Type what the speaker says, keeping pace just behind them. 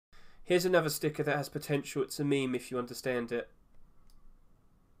Here's another sticker that has potential. It's a meme if you understand it.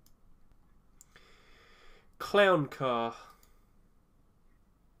 Clown car.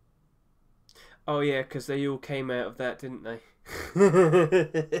 Oh yeah, because they all came out of that, didn't they?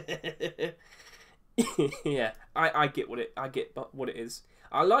 Yeah, I get what it is.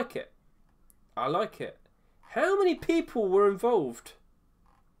 I like it. I like it. How many people were involved?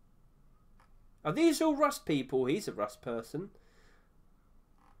 Are these all Rust people? He's a Rust person.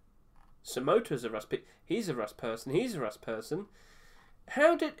 Cimota's a Rust he's a Rust person. He's a Rust person.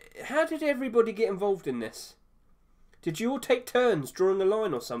 How did everybody get involved in this? Did you all take turns drawing a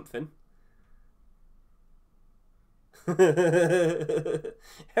line or something? How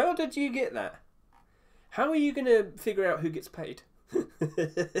did you get that? How are you going to figure out who gets paid?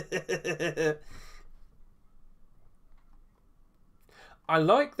 I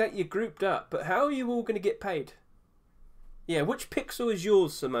like that you're grouped up, but how are you all going to get paid? Yeah, which pixel is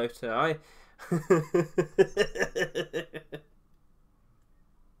yours, Cimota?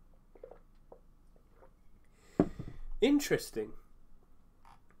 Interesting.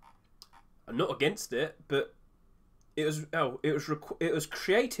 I'm not against it, but it was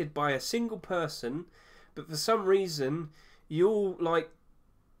created by a single person, but for some reason you all like.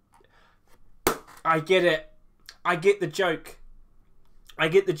 I get it. I get the joke. I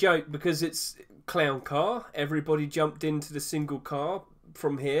get the joke because it's clown car. Everybody jumped into the single car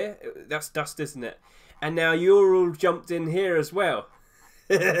from here. That's dust, isn't it? And now you're all jumped in here as well.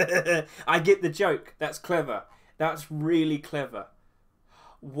 I get the joke. That's clever. That's really clever.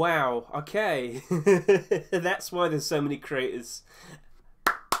 Wow. Okay. That's why there's so many creators.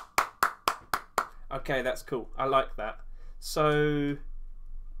 Okay, that's cool. I like that. So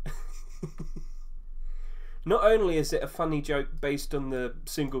not only is it a funny joke based on the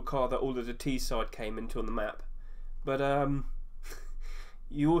single car that all of the T-side came into on the map, but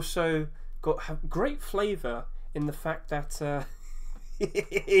you also got great flavour in the fact that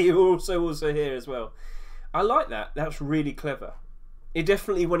you're also here as well. I like that. That's really clever. It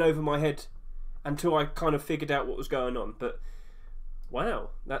definitely went over my head until I kind of figured out what was going on. But wow,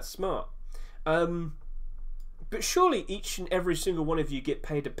 that's smart. But surely each and every single one of you get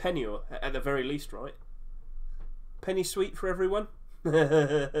paid a penny, or at the very least, right? Penny sweet for everyone.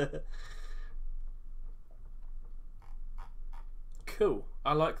 Cool.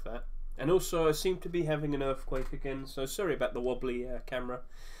 I like that. And also, I seem to be having an earthquake again, so sorry about the wobbly camera.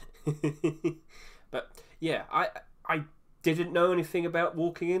 But yeah, I didn't know anything about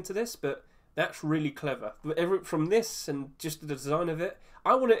walking into this, but that's really clever. From this and just the design of it,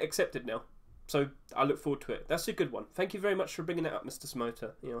 I want it accepted now. So I look forward to it. That's a good one. Thank you very much for bringing that up, Mr.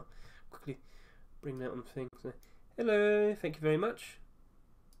 Cimota. You know, quickly bring that on things. Hello, thank you very much.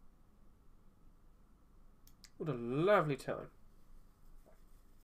 What a lovely time.